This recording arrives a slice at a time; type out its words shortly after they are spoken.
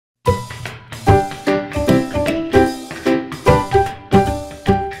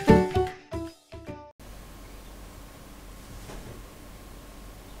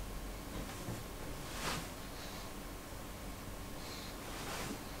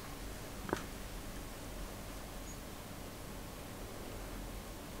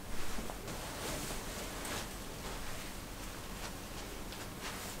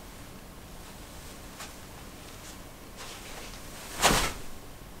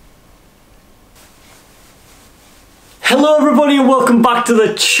Hello everybody and welcome back to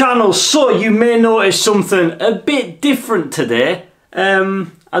the channel. So you may notice something a bit different today. I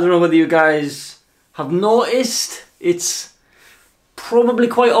don't know whether you guys have noticed. It's probably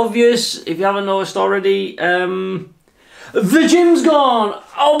quite obvious if you haven't noticed already. The gym's gone.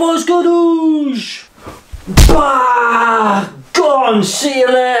 Almost gadoosh. Bah! Gone. See you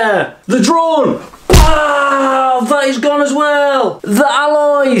later. The drone. Bah! That is gone as well. The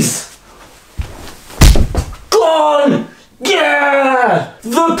alloys. Gone! Yeah!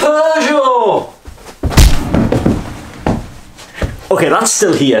 The Peugeot! Okay, that's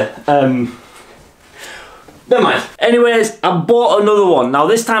still here. Never mind. Anyways, I bought another one. Now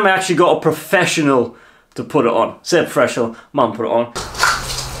this time I actually got a professional to put it on. Say professional, man put it on.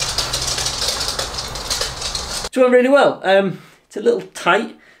 It went really well. It's a little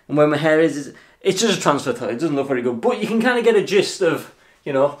tight, and where my hair is it's just a transfer tie. It doesn't look very good, but you can kind of get a gist of,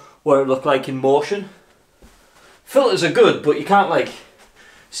 you know, what it looked like in motion. Filters are good, but you can't like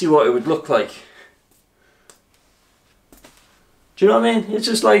see what it would look like. Do you know what I mean? It's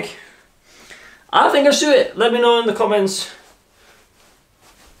just like, I think I should it. Let me know in the comments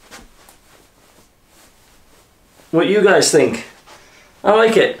what you guys think. I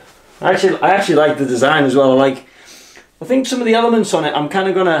like it. I actually like the design as well. I think some of the elements on it I'm kind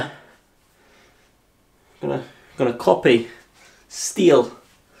of gonna copy, steal.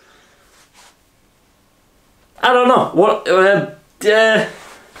 I don't know what.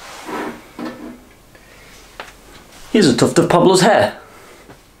 Here's a tuft of Pablo's hair.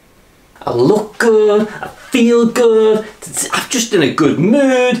 I look good. I feel good. I'm just in a good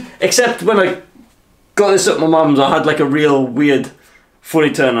mood. Except when I got this at my mum's, I had like a real weird, funny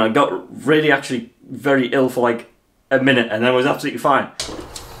turn. And I got really, actually, very ill for like a minute, and then was absolutely fine.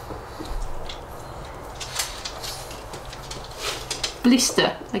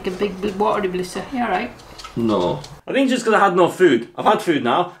 Blister, like a big watery blister. Yeah, right. No. I think just because I had no food. I've had food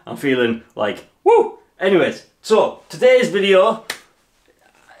now. I'm feeling like, woo! Anyways, so today's video,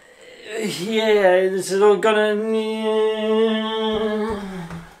 yeah, this is all gonna...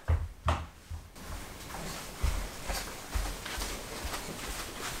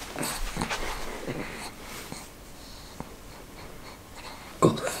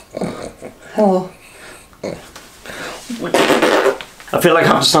 Hello. I feel like I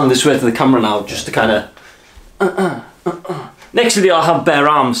have to stand this way to the camera now just to kind of... Next video I'll have bare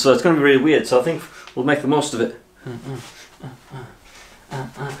arms, so it's going to be really weird, so I think we'll make the most of it.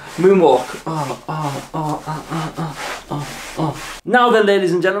 Moonwalk. Now then,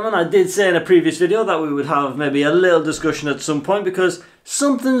 ladies and gentlemen, I did say in a previous video that we would have maybe a little discussion at some point, because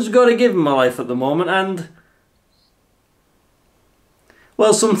something's got to give in my life at the moment, and...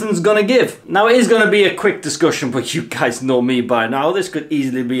 well, something's gonna give. Now it is gonna be a quick discussion, but you guys know me by now. This could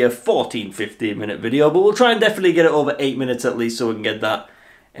easily be a 14-15 minute video, but we'll try and definitely get it over 8 minutes at least so we can get that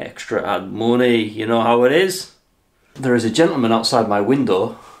extra ad money. You know how it is. There is a gentleman outside my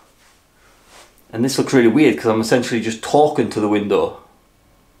window, and this looks really weird because I'm essentially just talking to the window.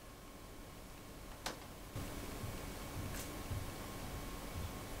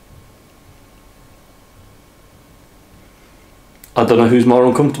 I don't know who's more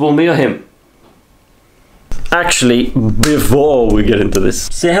uncomfortable, me or him. Actually, before we get into this,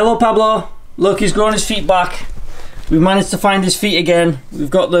 say hello, Pablo. Look, he's grown his feet back. We've managed to find his feet again. We've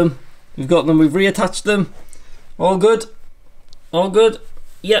got them. We've reattached them. All good. All good.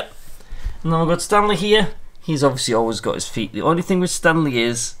 Yep. And then we've got Stanley here. He's obviously always got his feet. The only thing with Stanley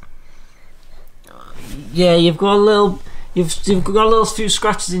is, yeah, you've got a little few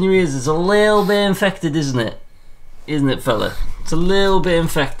scratches in your ears. It's a little bit infected, isn't it? Isn't it, fella? It's a little bit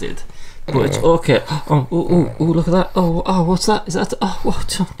infected, but it's okay. Oh, look at that. Oh, what's that? Is that? Oh,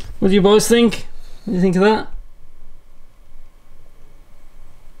 what? What do you boys think? What do you think of that?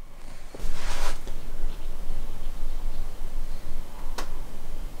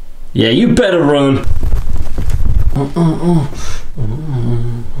 Yeah, you better run.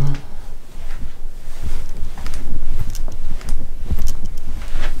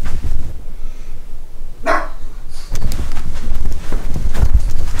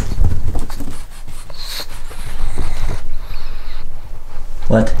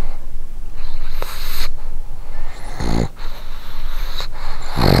 What?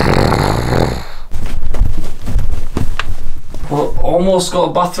 Well, almost got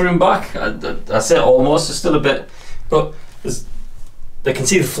a bathroom back. I say almost, it's still a bit, but they can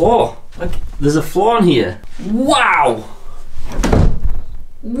see the floor. Like, there's a floor in here. Wow!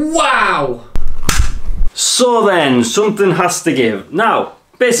 Wow! So then, something has to give. Now,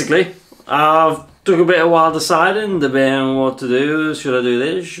 basically, I've Took a bit of while deciding, debating what to do. Should I do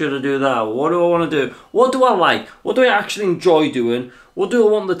this? Should I do that? What do I want to do? What do I like? What do I actually enjoy doing? What do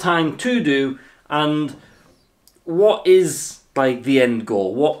I want the time to do? And what is like the end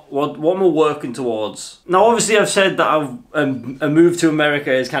goal? What am I working towards? Now, obviously, I've said that a move to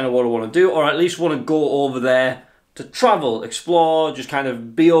America is kind of what I want to do, or at least want to go over there to travel, explore, just kind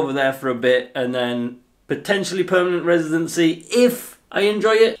of be over there for a bit, and then potentially permanent residency if I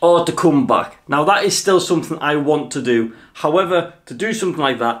enjoy it, or to come back. Now, that is still something I want to do. However, to do something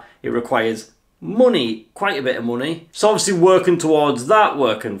like that, it requires money, quite a bit of money. So obviously working towards that,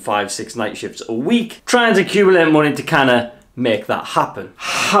 working 5-6 night shifts a week, trying to accumulate money to kind of make that happen.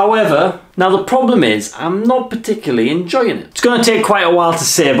 However, now the problem is I'm not particularly enjoying it. It's going to take quite a while to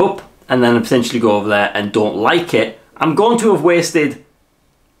save up and then potentially go over there and don't like it. I'm going to have wasted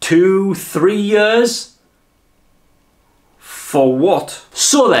 2-3 years. For what?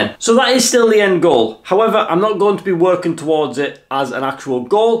 So that is still the end goal. However, I'm not going to be working towards it as an actual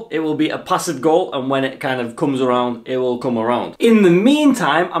goal. It will be a passive goal, and when it kind of comes around, it will come around. In the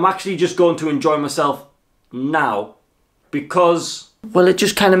meantime, I'm actually just going to enjoy myself now because, well, it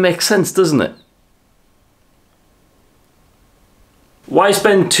just kind of makes sense, doesn't it? Why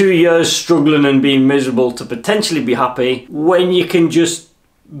spend 2 years struggling and being miserable to potentially be happy when you can just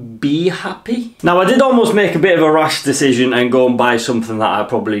be happy? Now, I did almost make a bit of a rash decision and go and buy something that I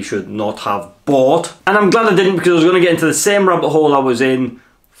probably should not have bought. And I'm glad I didn't, because I was going to get into the same rabbit hole I was in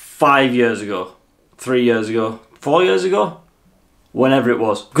 5 years ago, 3 years ago, 4 years ago, whenever it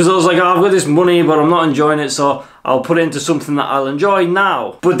was. Because I was like, oh, I've got this money, but I'm not enjoying it, so I'll put it into something that I'll enjoy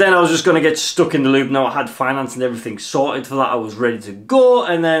now. But then I was just going to get stuck in the loop. Now I had finance and everything sorted for that. I was ready to go,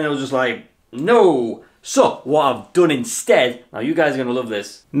 and then I was just like, no. So, what I've done instead, now you guys are going to love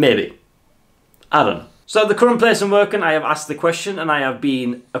this, maybe, I don't know. So at the current place I'm working, I have asked the question and I have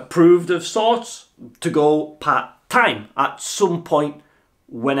been approved of sorts to go part-time at some point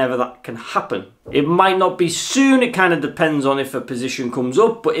whenever that can happen. It might not be soon, it kind of depends on if a position comes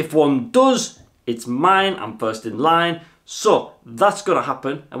up, but if one does, it's mine, I'm first in line. So that's going to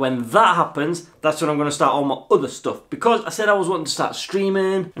happen, and when that happens, that's when I'm going to start all my other stuff. Because I said I was wanting to start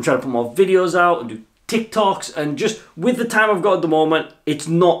streaming and try to put more videos out and do TikToks, and just with the time I've got at the moment, it's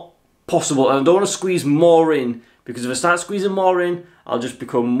not possible, and I don't want to squeeze more in, because if I start squeezing more in, I'll just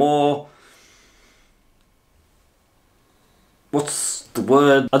become more, what's the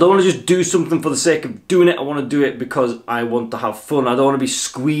word? I don't want to just do something for the sake of doing it. I want to do it because I want to have fun. I don't want to be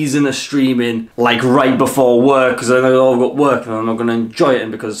squeezing a stream in like right before work, because I know I've got work and I'm not going to enjoy it,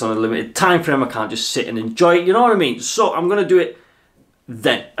 and because it's on a limited time frame, I can't just sit and enjoy it, you know what I mean? So I'm going to do it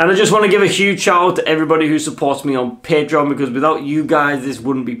then. And I just want to give a huge shout out to everybody who supports me on Patreon, because without you guys this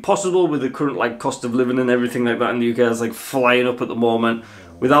wouldn't be possible with the current like cost of living and everything like that in the UK. It's like flying up at the moment.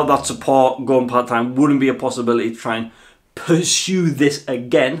 Without that support, going part-time wouldn't be a possibility to try and pursue this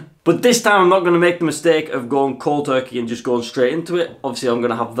again. But this time I'm not going to make the mistake of going cold turkey and just going straight into it. Obviously I'm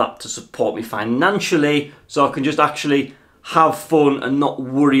going to have that to support me financially, so I can just actually have fun and not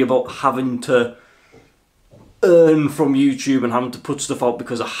worry about having to earn from YouTube and having to put stuff out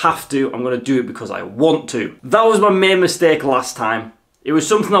because I have to. I'm going to do it because I want to. That was my main mistake last time. It was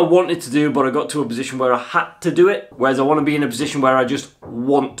something I wanted to do, but I got to a position where I had to do it, whereas I want to be in a position where I just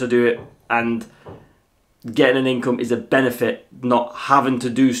want to do it, and getting an income is a benefit, not having to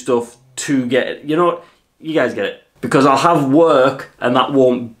do stuff to get it. You know what? You guys get it. Because I'll have work and that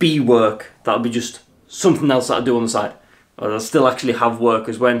won't be work. That'll be just something else that I do on the side. Or I'll still actually have work,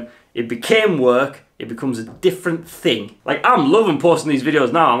 because when it became work, it becomes a different thing. Like, I'm loving posting these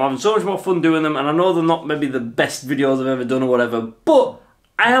videos now. I'm having so much more fun doing them, and I know they're not maybe the best videos I've ever done or whatever, but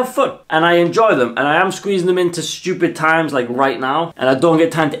I have fun and I enjoy them, and I am squeezing them into stupid times like right now, and I don't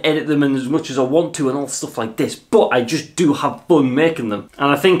get time to edit them in as much as I want to and all stuff like this, but I just do have fun making them. And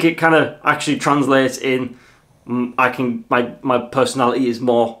I think it kind of actually translates in, my personality is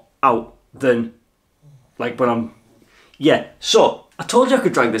more out than like when I'm, yeah. So I told you I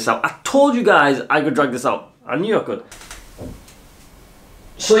could drag this out. I told you guys I could drag this out. I knew I could.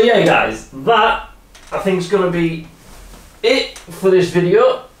 So yeah guys, that I think is going to be it for this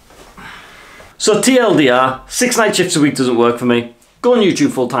video. So TLDR, 6 night shifts a week doesn't work for me. Going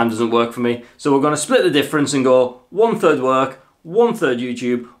YouTube full time doesn't work for me. So we're going to split the difference and go 1/3 work, 1/3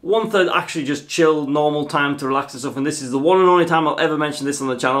 YouTube, 1/3 actually just chill, normal time to relax and stuff. And this is the one and only time I'll ever mention this on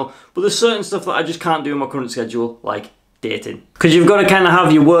the channel. But there's certain stuff that I just can't do in my current schedule, like dating. Because you've got to kind of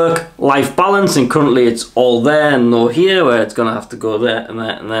have your work-life balance, and currently it's all there and no here, where it's going to have to go there and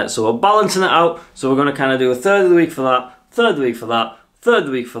there and there. So we're balancing it out. So we're going to kind of do 1/3 of the week for that, 1/3 of the week for that, 1/3 of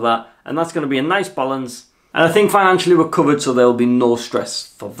the week for that, and that's going to be a nice balance. And I think financially we're covered, so there'll be no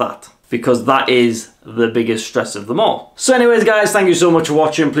stress for that. because that is the biggest stress of them all. So anyways guys, thank you so much for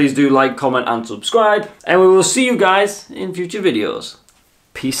watching. Please do like, comment and subscribe, and we will see you guys in future videos.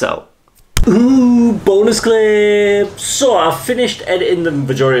 Peace out. Ooh, bonus clip! So I've finished editing the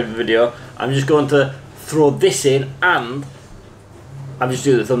majority of the video. I'm just going to throw this in, and I'm just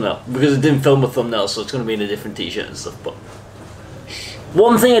doing the thumbnail because I didn't film a thumbnail, so it's going to be in a different t-shirt and stuff. But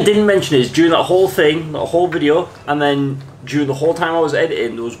one thing I didn't mention is during that whole thing, that whole video, and then during the whole time I was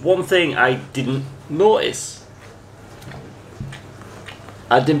editing, there was one thing I didn't notice.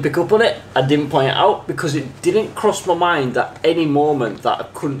 I didn't pick up on it, I didn't point it out, because it didn't cross my mind at any moment that I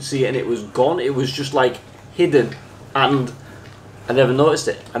couldn't see it and it was gone. It was just like hidden, and I never noticed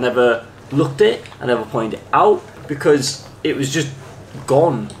it. I never looked at it, I never pointed it out, because it was just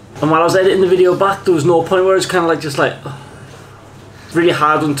gone. And while I was editing the video back, there was no point where it's kind of like just like, really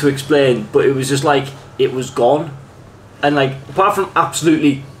hard one to explain, but it was just like, it was gone. And like, apart from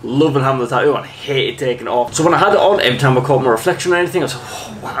absolutely loving having the tattoo, I hated taking it off. So when I had it on, every time I caught my reflection or anything, I was like,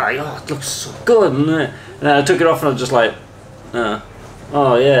 oh wow, it looks so good. And then I took it off and I was just like,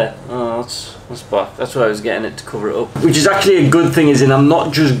 oh yeah, oh that's back. That's why I was getting it, to cover it up. Which is actually a good thing, is in I'm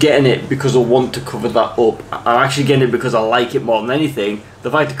not just getting it because I want to cover that up. I'm actually getting it because I like it more than anything. The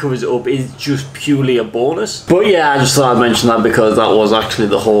fact it covers it up is just purely a bonus. But yeah, I just thought I'd mention that because that was actually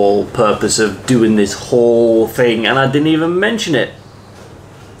the whole purpose of doing this whole thing, and I didn't even mention it.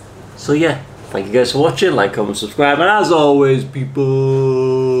 So yeah, thank you guys for watching, like, comment, subscribe, and as always, people,